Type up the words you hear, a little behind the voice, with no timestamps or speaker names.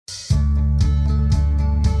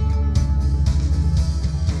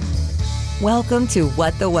Welcome to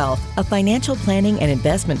What the Wealth, a financial planning and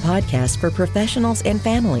investment podcast for professionals and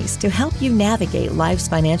families to help you navigate life's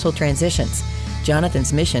financial transitions.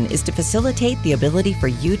 Jonathan's mission is to facilitate the ability for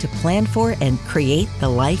you to plan for and create the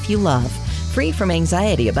life you love, free from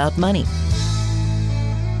anxiety about money.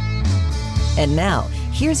 And now,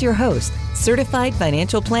 here's your host, certified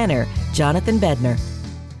financial planner, Jonathan Bednar.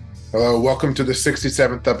 Hello, welcome to the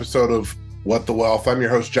 67th episode of What the Wealth. I'm your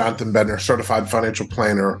host, Jonathan Bednar, certified financial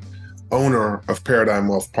planner, owner of Paradigm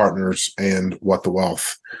Wealth Partners and What the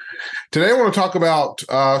Wealth. Today, I want to talk about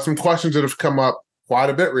some questions that have come up quite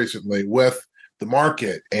a bit recently with the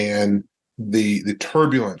market and the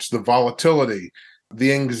turbulence, the volatility,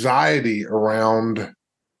 the anxiety around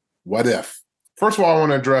what if. First of all, I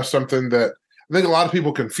want to address something that I think a lot of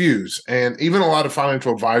people confuse, and even a lot of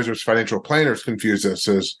financial advisors, financial planners confuse this,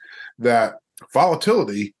 is that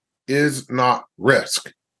volatility is not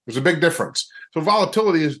risk. There's a big difference. So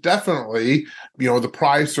volatility is definitely, the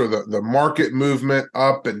price or the market movement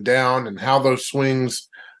up and down and how those swings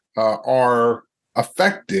are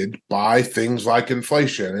affected by things like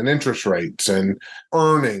inflation and interest rates and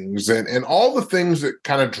earnings and all the things that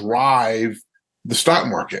kind of drive the stock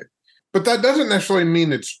market. But that doesn't necessarily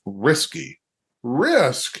mean it's risky.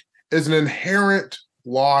 Risk is an inherent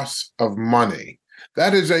loss of money.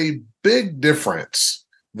 That is a big difference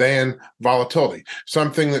than volatility,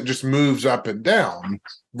 something that just moves up and down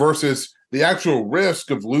versus the actual risk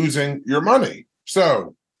of losing your money.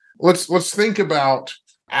 So let's think about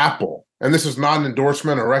Apple. And this is not an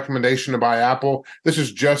endorsement or recommendation to buy Apple. This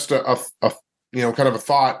is just a kind of a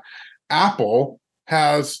thought. Apple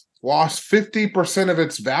has lost 50% of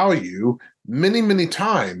its value many, many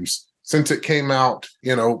times since it came out,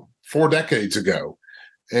 4 decades ago.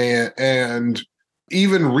 And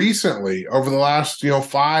even recently, over the last,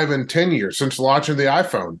 5 and 10 years, since launching the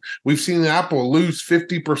iPhone, we've seen Apple lose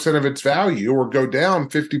 50% of its value or go down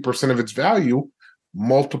 50% of its value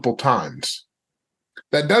multiple times.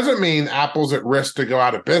 That doesn't mean Apple's at risk to go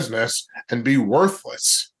out of business and be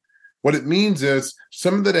worthless. What it means is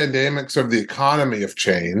some of the dynamics of the economy have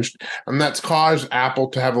changed, and that's caused Apple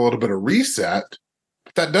to have a little bit of reset.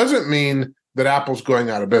 But that doesn't mean that Apple's going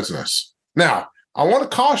out of business. Now, I want to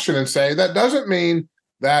caution and say that doesn't mean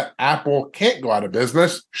that Apple can't go out of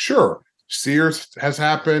business. Sure, Sears has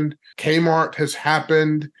happened, Kmart has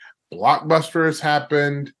happened, Blockbuster has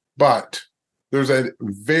happened, but there's a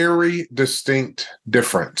very distinct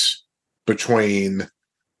difference between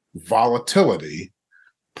volatility,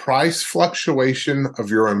 price fluctuation of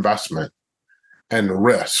your investment, and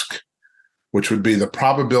risk, which would be the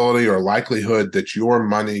probability or likelihood that your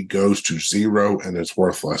money goes to zero and is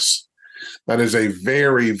worthless. That is a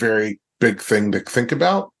very, very big thing to think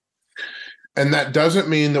about. And that doesn't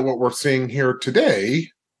mean that what we're seeing here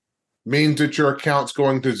today means that your account's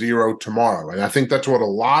going to zero tomorrow. And I think that's what a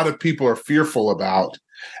lot of people are fearful about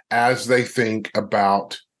as they think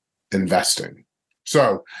about investing.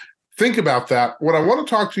 So think about that. What I want to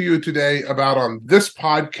talk to you today about on this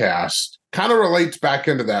podcast kind of relates back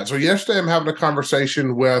into that. So yesterday I'm having a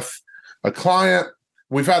conversation with a client.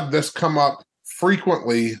 We've had this come up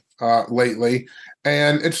frequently lately,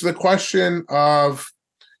 and it's the question of,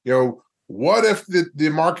 what if the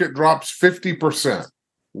market drops 50%?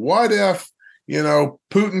 What if,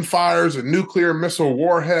 Putin fires a nuclear missile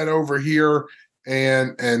warhead over here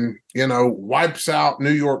and wipes out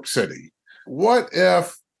New York City? What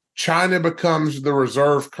if China becomes the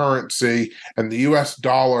reserve currency and the US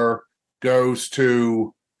dollar goes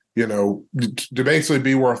to basically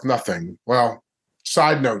be worth nothing? Well,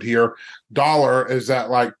 side note here, dollar is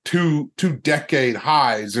at like two decade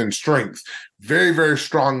highs in strength. Very, very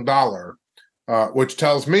strong dollar, which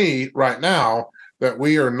tells me right now that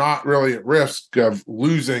we are not really at risk of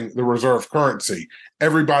losing the reserve currency.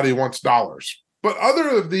 Everybody wants dollars. But other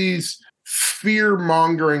of these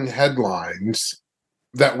fear-mongering headlines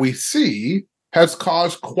that we see has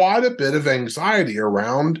caused quite a bit of anxiety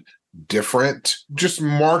around different just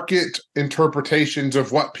market interpretations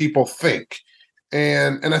of what people think.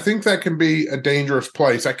 And I think that can be a dangerous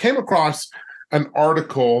place. I came across an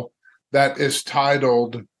article that is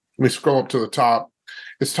titled, let me scroll up to the top.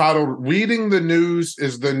 It's titled, "Reading the News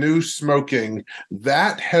is the New Smoking."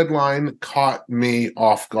 That headline caught me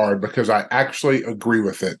off guard because I actually agree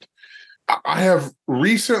with it. I have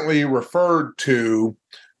recently referred to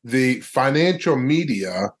the financial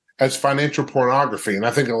media as financial pornography. And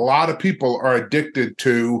I think a lot of people are addicted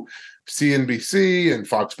to CNBC and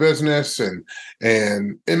Fox Business and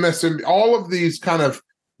MSNBC, all of these kind of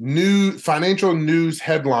new financial news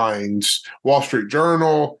headlines, Wall Street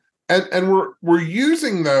Journal, And we're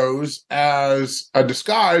using those as a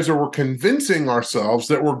disguise, or we're convincing ourselves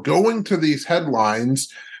that we're going to these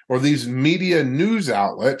headlines or these media news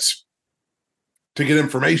outlets to get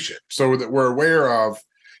information, so that we're aware of,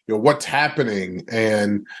 what's happening,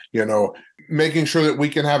 and, making sure that we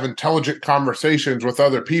can have intelligent conversations with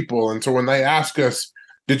other people. And so when they ask us,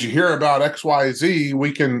 did you hear about XYZ?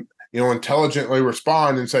 We can, intelligently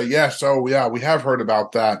respond and say, yes, oh yeah, we have heard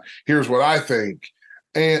about that. Here's what I think.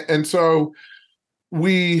 And so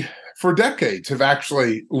we, for decades, have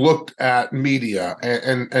actually looked at media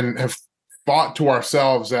and have thought to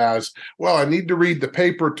ourselves as, well, I need to read the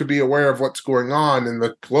paper to be aware of what's going on in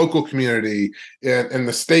the local community, and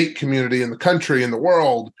the state community, in the country, in the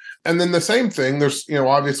world. And then the same thing, there's,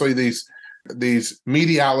 obviously these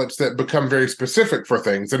media outlets that become very specific for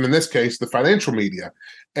things. And in this case, the financial media,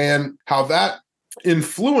 and how that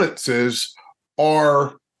influences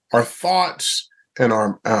our thoughts and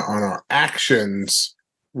on our actions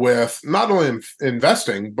with not only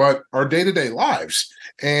investing, but our day-to-day lives.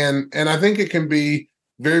 And I think it can be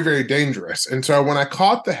very, very dangerous. And so when I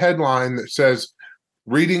caught the headline that says,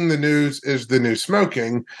 reading the news is the new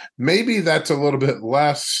smoking, maybe that's a little bit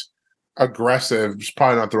less aggressive, it's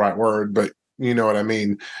probably not the right word, but you know what I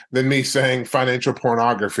mean, than me saying financial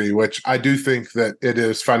pornography, which I do think that it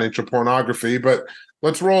is financial pornography. But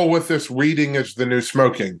let's roll with this, reading is the new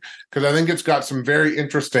smoking, because I think it's got some very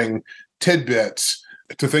interesting tidbits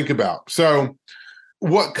to think about. So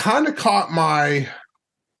what kind of caught my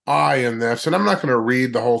eye in this, and I'm not going to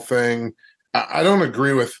read the whole thing. I don't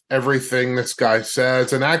agree with everything this guy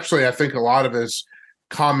says. And actually, I think a lot of his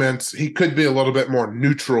comments, he could be a little bit more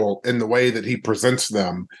neutral in the way that he presents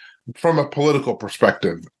them from a political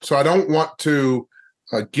perspective. So I don't want to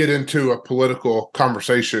get into a political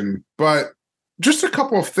conversation, but just a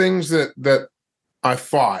couple of things that I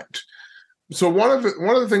thought. So one of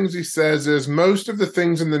the things he says is, most of the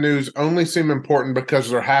things in the news only seem important because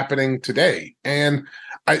they're happening today. And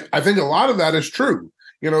I think a lot of that is true.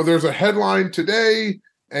 There's a headline today,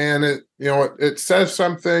 and it says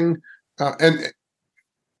something, and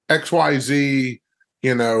XYZ,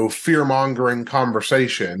 fear-mongering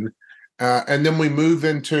conversation. And then we move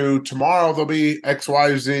into tomorrow, there'll be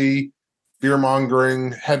XYZ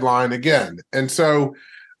fear-mongering headline again. And so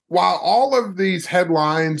while all of these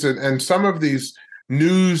headlines and some of these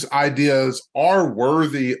news ideas are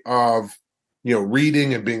worthy of,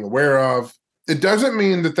 reading and being aware of, it doesn't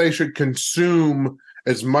mean that they should consume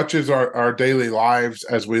as much as our daily lives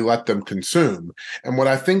as we let them consume. And what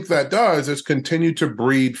I think that does is continue to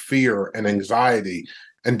breed fear and anxiety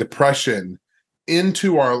and depression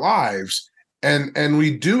into our lives. And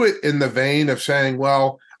we do it in the vein of saying,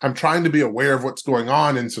 well, I'm trying to be aware of what's going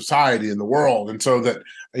on in society, in the world. And so that,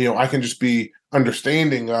 I can just be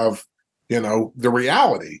understanding of, the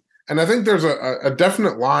reality. And I think there's a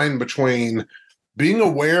definite line between being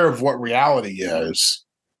aware of what reality is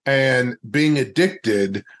and being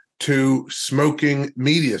addicted to smoking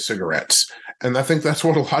media cigarettes. And I think that's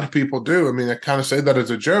what a lot of people do. I mean, I kind of say that as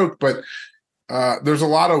a joke, but there's a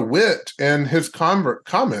lot of wit in his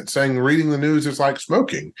comment saying reading the news is like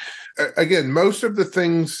smoking. Again, most of the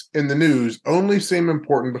things in the news only seem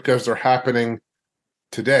important because they're happening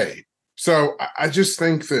today. So I just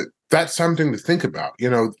think that that's something to think about.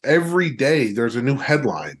 Every day there's a new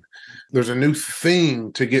headline. There's a new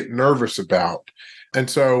thing to get nervous about. And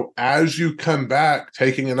so as you come back,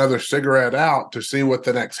 taking another cigarette out to see what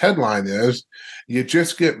the next headline is, you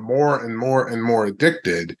just get more and more and more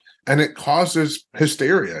addicted. And it causes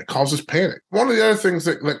hysteria. It causes panic. One of the other things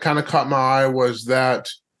that kind of caught my eye was that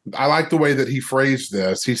I like the way that he phrased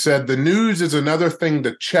this. He said, the news is another thing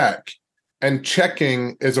to check, and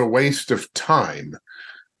checking is a waste of time,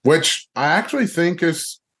 which I actually think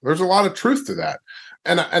there's a lot of truth to that.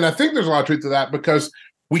 And I think there's a lot of truth to that because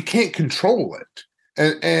we can't control it.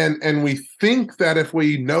 And we think that if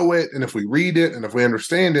we know it and if we read it and if we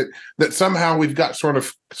understand it, that somehow we've got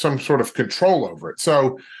some sort of control over it.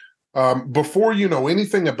 So before you know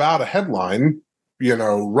anything about a headline,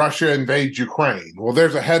 Russia invades Ukraine. Well,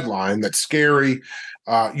 there's a headline that's scary.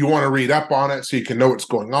 You want to read up on it so you can know what's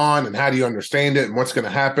going on and how do you understand it and what's going to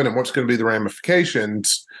happen and what's going to be the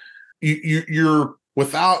ramifications. You're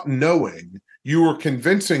without knowing, you are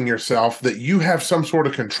convincing yourself that you have some sort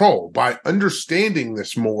of control. By understanding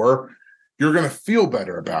this more, you're going to feel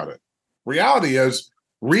better about it. Reality is,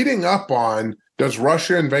 reading up on, does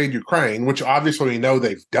Russia invade Ukraine, which obviously we know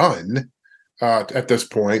they've done at this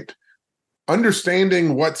point,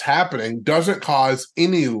 understanding what's happening doesn't cause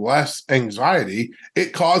any less anxiety.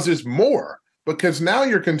 It causes more, because now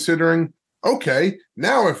you're considering, okay,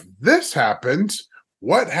 now if this happens,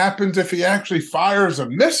 what happens if he actually fires a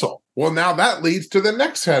missile? Well, now that leads to the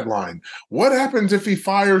next headline. What happens if he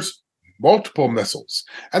fires multiple missiles?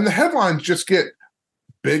 And the headlines just get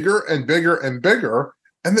bigger and bigger and bigger.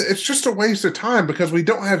 And it's just a waste of time because we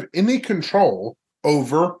don't have any control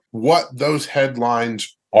over what those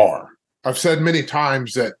headlines are. I've said many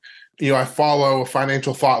times that, I follow a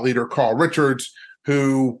financial thought leader, Carl Richards,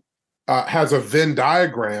 who has a Venn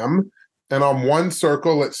diagram. And on one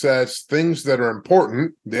circle, it says things that are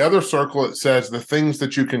important. The other circle, it says the things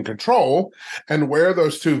that you can control. And where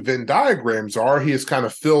those two Venn diagrams are, he has kind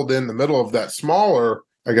of filled in the middle of that smaller,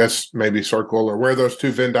 I guess, maybe circle, or where those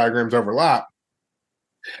two Venn diagrams overlap.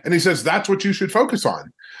 And he says, that's what you should focus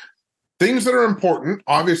on. Things that are important.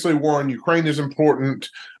 Obviously, war in Ukraine is important.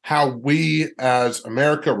 How we as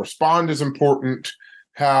America respond is important.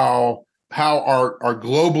 How our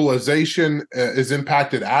globalization is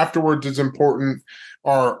impacted afterwards is important.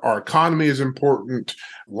 Our economy is important.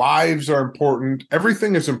 Lives are important.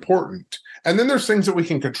 Everything is important. And then there's things that we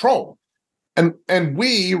can control. And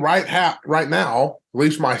we right now, at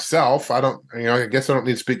least myself, I guess I don't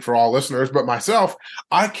need to speak for all listeners, but myself,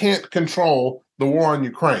 I can't control the war in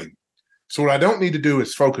Ukraine. So what I don't need to do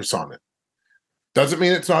is focus on it. Doesn't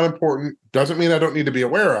mean it's not important. Doesn't mean I don't need to be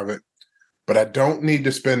aware of it. But I don't need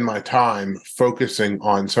to spend my time focusing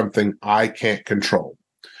on something I can't control.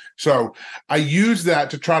 So I use that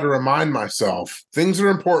to try to remind myself things that are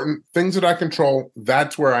important, things that I control,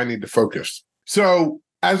 that's where I need to focus. So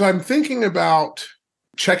as I'm thinking about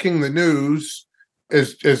checking the news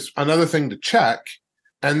is another thing to check,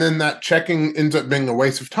 and then that checking ends up being a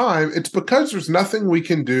waste of time, it's because there's nothing we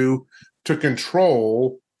can do to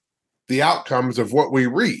control the outcomes of what we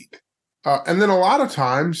read. And then a lot of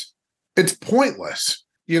times it's pointless.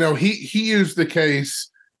 He used the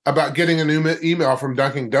case about getting an email from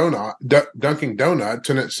Dunkin' Donuts,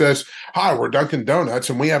 and it says, "Hi, we're Dunkin' Donuts,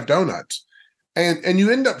 and we have donuts." And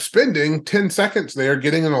you end up spending 10 seconds there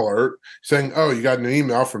getting an alert saying, "Oh, you got an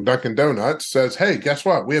email from Dunkin' Donuts, says, hey, guess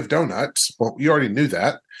what? We have donuts." Well, you already knew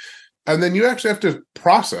that. And then you actually have to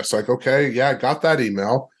process, like, okay, yeah, I got that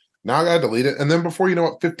email. Now I got to delete it. And then before you know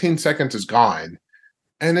it, 15 seconds is gone.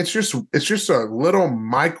 And it's just a little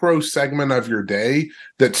micro segment of your day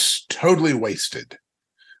that's totally wasted.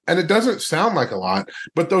 And it doesn't sound like a lot,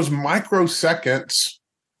 but those microseconds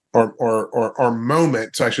or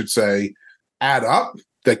moments, I should say, add up,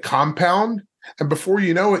 they compound. And before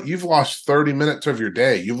you know it, you've lost 30 minutes of your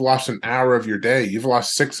day. You've lost an hour of your day. You've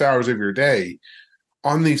lost 6 hours of your day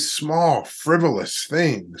on these small, frivolous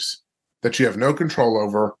things that you have no control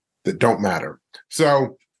over that don't matter.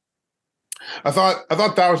 So I thought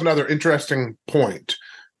that was another interesting point.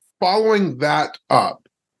 Following that up,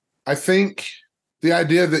 I think the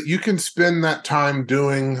idea that you can spend that time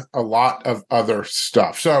doing a lot of other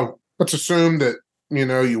stuff. So let's assume that,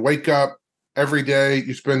 you wake up every day,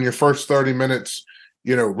 you spend your first 30 minutes,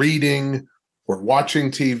 reading or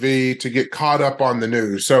watching TV to get caught up on the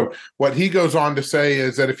news. So what he goes on to say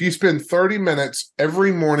is that if you spend 30 minutes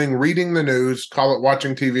every morning reading the news, call it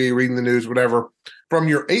watching TV, reading the news, whatever, from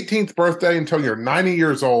your 18th birthday until you're 90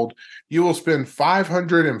 years old, you will spend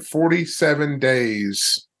 547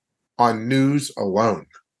 days on news alone.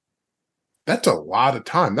 That's a lot of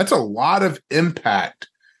time. That's a lot of impact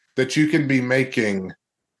that you can be making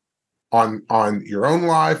on your own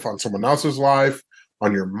life, on someone else's life,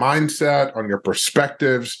 on your mindset, on your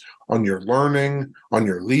perspectives, on your learning, on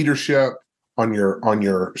your leadership, on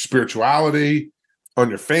your spirituality, on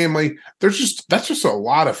your family. That's just a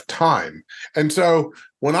lot of time. And so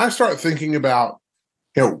when I start thinking about,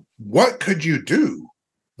 what could you do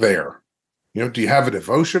there? Do you have a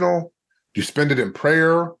devotional? Do you spend it in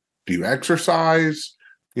prayer? Do you exercise?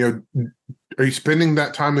 Are you spending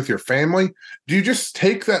that time with your family? Do you just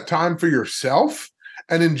take that time for yourself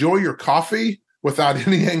and enjoy your coffee without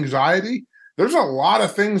any anxiety? There's a lot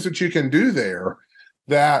of things that you can do there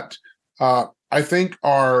that I think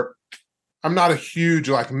I'm not a huge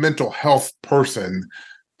mental health person.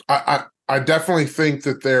 I definitely think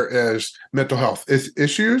that there is mental health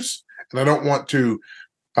issues, and I don't want to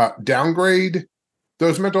downgrade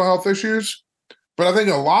those mental health issues. But I think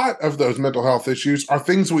a lot of those mental health issues are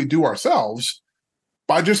things we do ourselves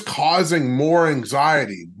by just causing more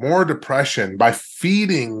anxiety, more depression, by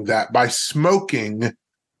feeding that, by smoking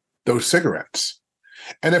those cigarettes.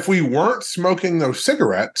 And if we weren't smoking those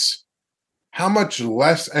cigarettes, how much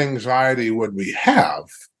less anxiety would we have?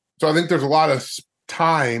 So I think there's a lot of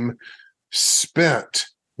time spent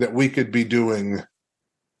that we could be doing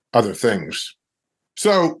other things.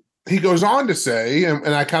 So he goes on to say, and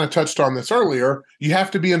I kind of touched on this earlier, you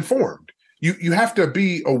have to be informed. You have to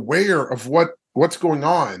be aware of what's going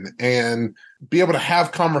on and be able to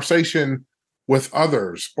have conversation with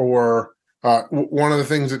others. Or one of the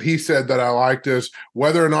things that he said that I liked is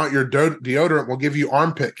whether or not your deodorant will give you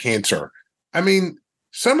armpit cancer. I mean,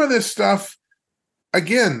 some of this stuff,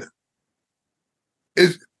 again,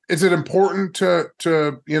 is it important to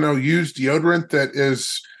use deodorant that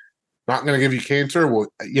is not going to give you cancer? Well,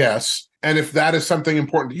 yes. And if that is something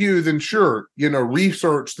important to you, then sure,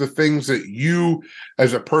 research the things that you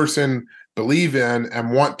as a person believe in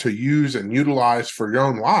and want to use and utilize for your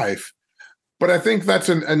own life. But I think that's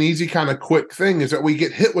an easy kind of quick thing, is that we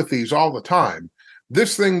get hit with these all the time.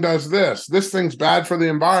 This thing does this. This thing's bad for the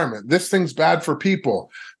environment. This thing's bad for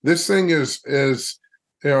people. This thing is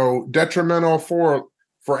detrimental for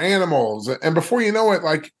animals. And before you know it,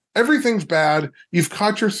 like, everything's bad. You've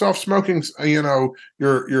caught yourself smoking,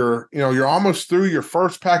 you're almost through your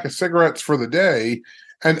first pack of cigarettes for the day,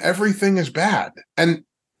 and everything is bad. And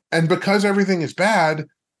because everything is bad,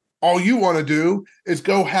 all you want to do is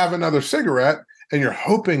go have another cigarette, and you're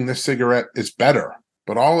hoping this cigarette is better.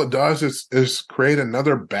 But all it does is create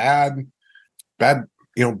another bad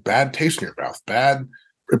taste in your mouth.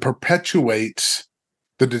 It perpetuates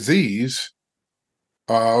the disease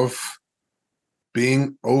of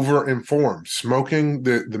being over-informed, smoking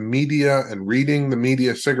the media and reading the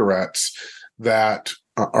media cigarettes that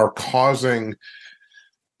are causing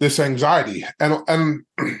this anxiety. And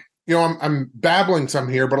I'm babbling some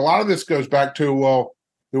here, but a lot of this goes back to, well,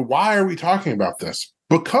 why are we talking about this?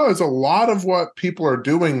 Because a lot of what people are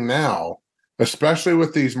doing now, especially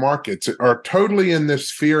with these markets, are totally in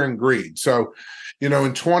this fear and greed. So,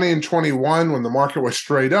 in 20 and 21, when the market was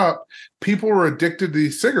straight up, people were addicted to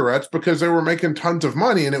these cigarettes because they were making tons of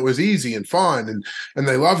money, and it was easy and fun, and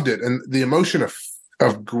they loved it. And the emotion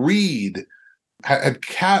of greed had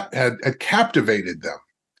captivated them.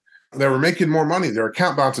 They were making more money. Their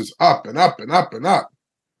account balances up and up and up and up.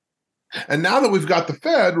 And now that we've got the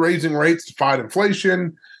Fed raising rates to fight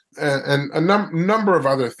inflation and a number of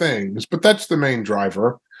other things, but that's the main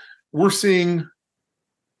driver, we're seeing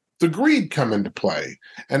the greed come into play.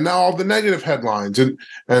 And now all the negative headlines and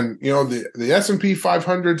the S&P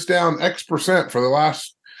 500's down X% for the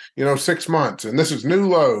last 6 months, and this is new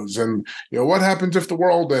lows, and what happens if the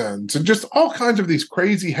world ends, and just all kinds of these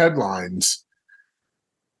crazy headlines.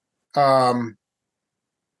 And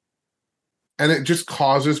it just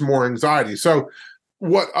causes more anxiety. So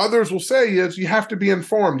what others will say is you have to be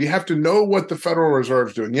informed. You have to know what the Federal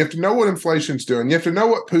Reserve's doing. You have to know what inflation's doing. You have to know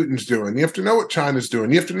what Putin's doing. You have to know what China's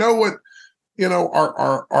doing. You have to know what,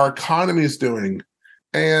 our economy is doing.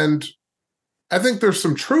 And I think there's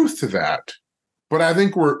some truth to that. But I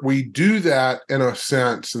think we do that in a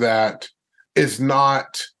sense that is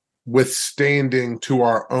not withstanding to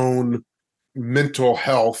our own mental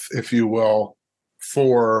health, if you will,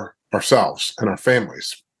 for ourselves and our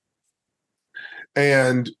families.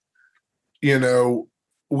 And,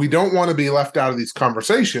 we don't want to be left out of these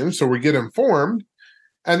conversations, so we get informed,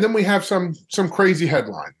 and then we have some crazy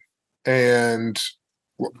headline, and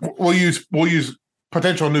we'll use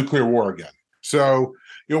potential nuclear war again. So,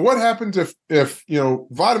 what happens if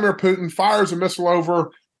Vladimir Putin fires a missile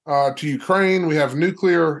over to Ukraine? We have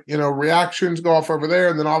nuclear, reactions go off over there,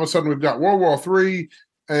 and then all of a sudden we've got World War III,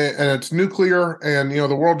 and it's nuclear, and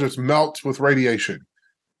the world just melts with radiation.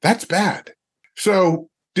 That's bad. So,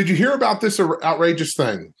 did you hear about this outrageous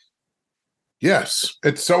thing? Yes,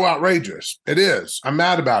 it's so outrageous. It is. I'm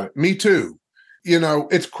mad about it. Me too.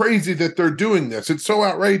 It's crazy that they're doing this. It's so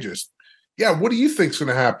outrageous. Yeah, what do you think's going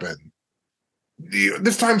to happen?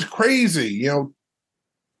 This time's crazy, and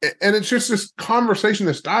it's just this conversation,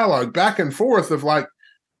 this dialogue back and forth of like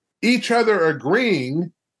each other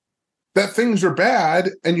agreeing that things are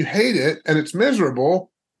bad and you hate it and it's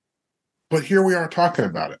miserable, but here we are talking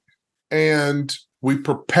about it. And we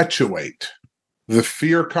perpetuate the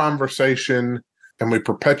fear conversation, and we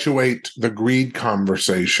perpetuate the greed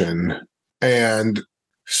conversation, and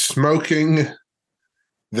smoking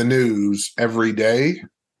the news every day,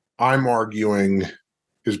 I'm arguing,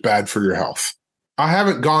 is bad for your health. I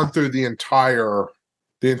haven't gone through the entire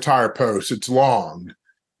post. It's long.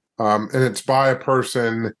 And it's by a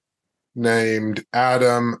person named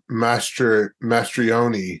Adam Mastrioni,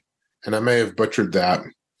 and I may have butchered that.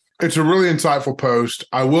 It's a really insightful post.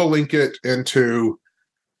 I will link it into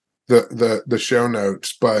the show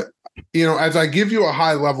notes. But, as I give you a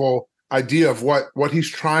high level idea of what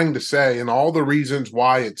he's trying to say and all the reasons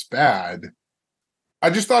why it's bad,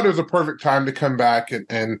 I just thought it was a perfect time to come back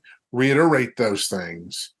and reiterate those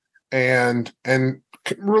things and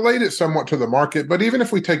relate it somewhat to the market. But even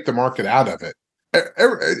if we take the market out of it,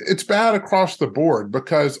 it's bad across the board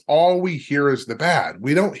because all we hear is the bad.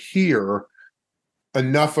 We don't hear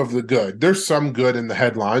enough of the good. There's some good in the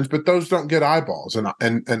headlines, but those don't get eyeballs,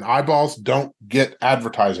 and eyeballs don't get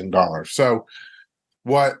advertising dollars. So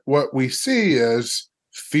what we see is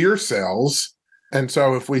fear sells. And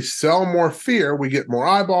so if we sell more fear, we get more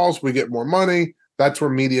eyeballs, we get more money. That's where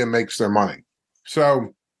media makes their money.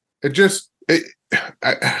 So again,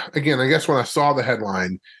 I guess when I saw the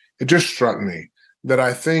headline, it just struck me that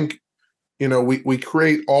I think, we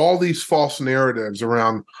create all these false narratives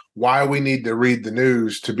around why we need to read the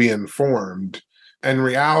news to be informed. And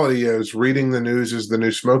reality is reading the news is the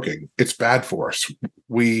new smoking. It's bad for us.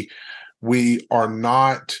 We are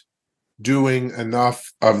not doing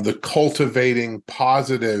enough of the cultivating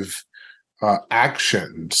positive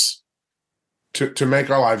actions to make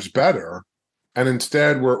our lives better. And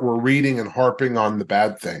instead we're reading and harping on the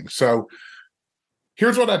bad things. So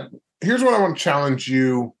here's what I want to challenge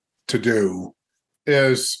you to do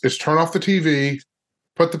is turn off the TV,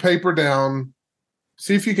 put the paper down,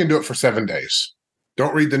 see if you can do it for 7 days.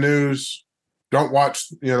 Don't read the news. Don't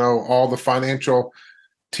watch, all the financial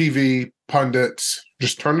TV pundits.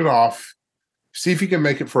 Just turn it off. See if you can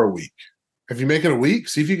make it for a week. If you make it a week,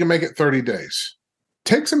 see if you can make it 30 days.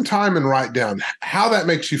 Take some time and write down how that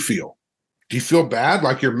makes you feel. Do you feel bad,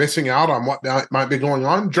 like you're missing out on what might be going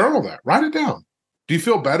on? Journal that. Write it down. Do you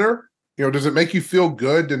feel better? Does it make you feel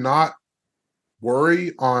good to not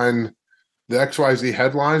worry on the XYZ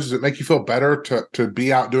headlines? Does it make you feel better to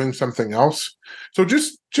be out doing something else? So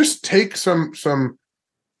just take some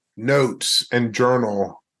notes and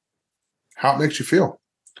journal how it makes you feel.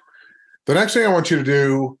 The next thing I want you to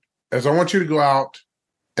do is I want you to go out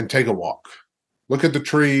and take a walk. Look at the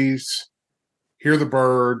trees, hear the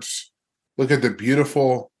birds, look at the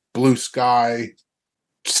beautiful blue sky.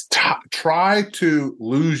 Just try to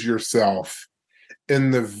lose yourself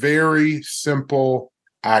in the very simple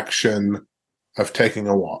action of taking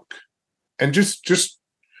a walk. And just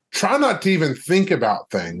try not to even think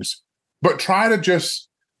about things, but try to just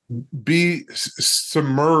be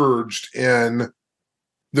submerged in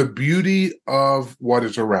the beauty of what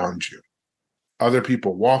is around you. Other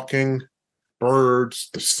people walking,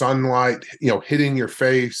 birds, the sunlight, hitting your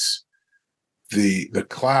face, the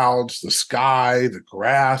clouds, the sky, the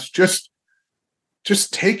grass. Just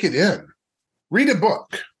take it in. Read a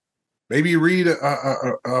book. Maybe read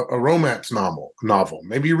a romance novel.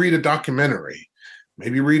 Maybe read a documentary.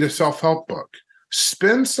 Maybe read a self-help book.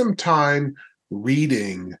 Spend some time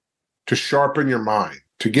reading to sharpen your mind,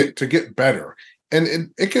 to get better.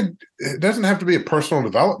 And it doesn't have to be a personal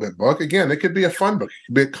development book. Again, it could be a fun book. It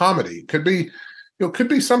could be a comedy. It could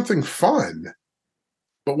be something fun.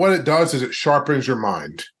 But what it does is it sharpens your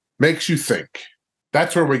mind, makes you think.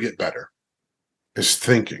 That's where we get better, is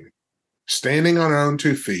thinking, standing on our own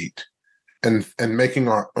 2 feet and making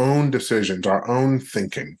our own decisions, our own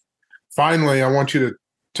thinking. Finally, I want you to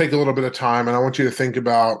take a little bit of time and I want you to think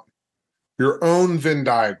about your own Venn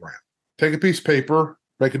diagram. Take a piece of paper,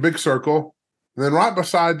 make a big circle, and then right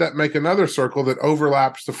beside that, make another circle that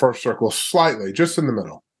overlaps the first circle slightly, just in the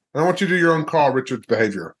middle. And I want you to do your own Carl Richards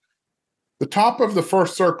behavior. The top of the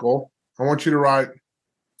first circle, I want you to write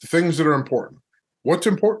the things that are important. What's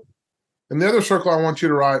important? In the other circle, I want you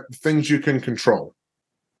to write the things you can control.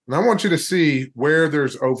 And I want you to see where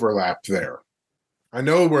there's overlap there. I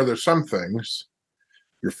know where there's some things,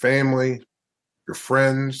 your family, your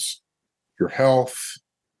friends, your health,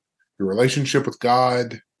 your relationship with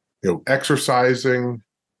God, exercising,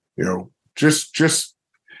 just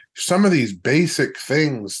some of these basic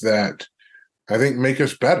things that I think make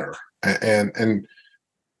us better. And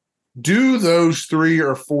do those 3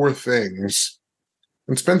 or 4 things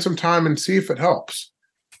and spend some time and see if it helps.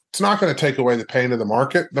 It's not going to take away the pain of the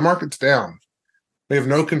market. The market's down. We have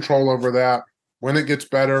no control over that. When it gets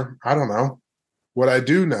better, I don't know. What I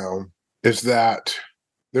do know is that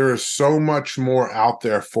there is so much more out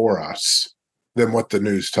there for us than what the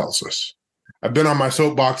news tells us. I've been on my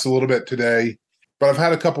soapbox a little bit today, but I've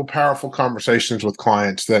had a couple powerful conversations with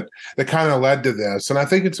clients that kind of led to this, and I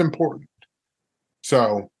think it's important.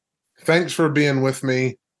 So thanks for being with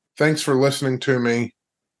me. Thanks for listening to me.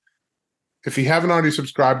 If you haven't already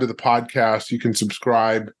subscribed to the podcast, you can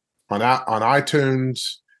subscribe on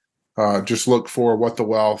iTunes. Just look for What the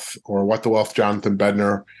Wealth or What the Wealth Jonathan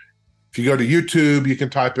Bednar. If you go to YouTube, you can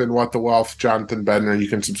type in What the Wealth Jonathan Bednar. You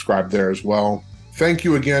can subscribe there as well. Thank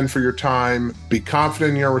you again for your time. Be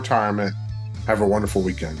confident in your retirement. Have a wonderful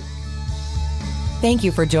weekend. Thank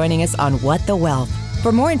you for joining us on What the Wealth.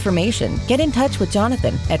 For more information, get in touch with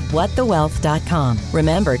Jonathan at whatthewealth.com.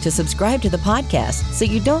 Remember to subscribe to the podcast so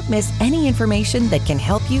you don't miss any information that can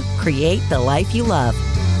help you create the life you love.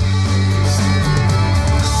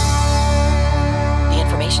 The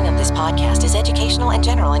information information of this podcast is educational and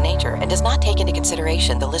general in nature and does not take into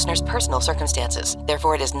consideration the listener's personal circumstances.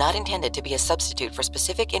 Therefore, it is not intended to be a substitute for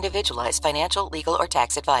specific individualized financial, legal, or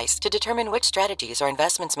tax advice. To determine which strategies or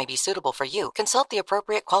investments may be suitable for you, consult the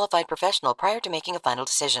appropriate qualified professional prior to making a final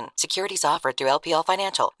decision. Securities offered through LPL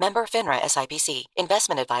Financial, member FINRA SIPC.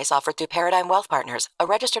 Investment advice offered through Paradigm Wealth Partners, a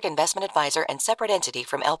registered investment advisor and separate entity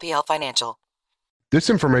from LPL Financial. This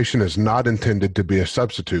information is not intended to be a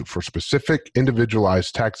substitute for specific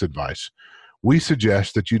individualized tax advice. We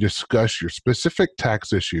suggest that you discuss your specific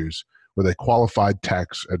tax issues with a qualified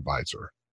tax advisor.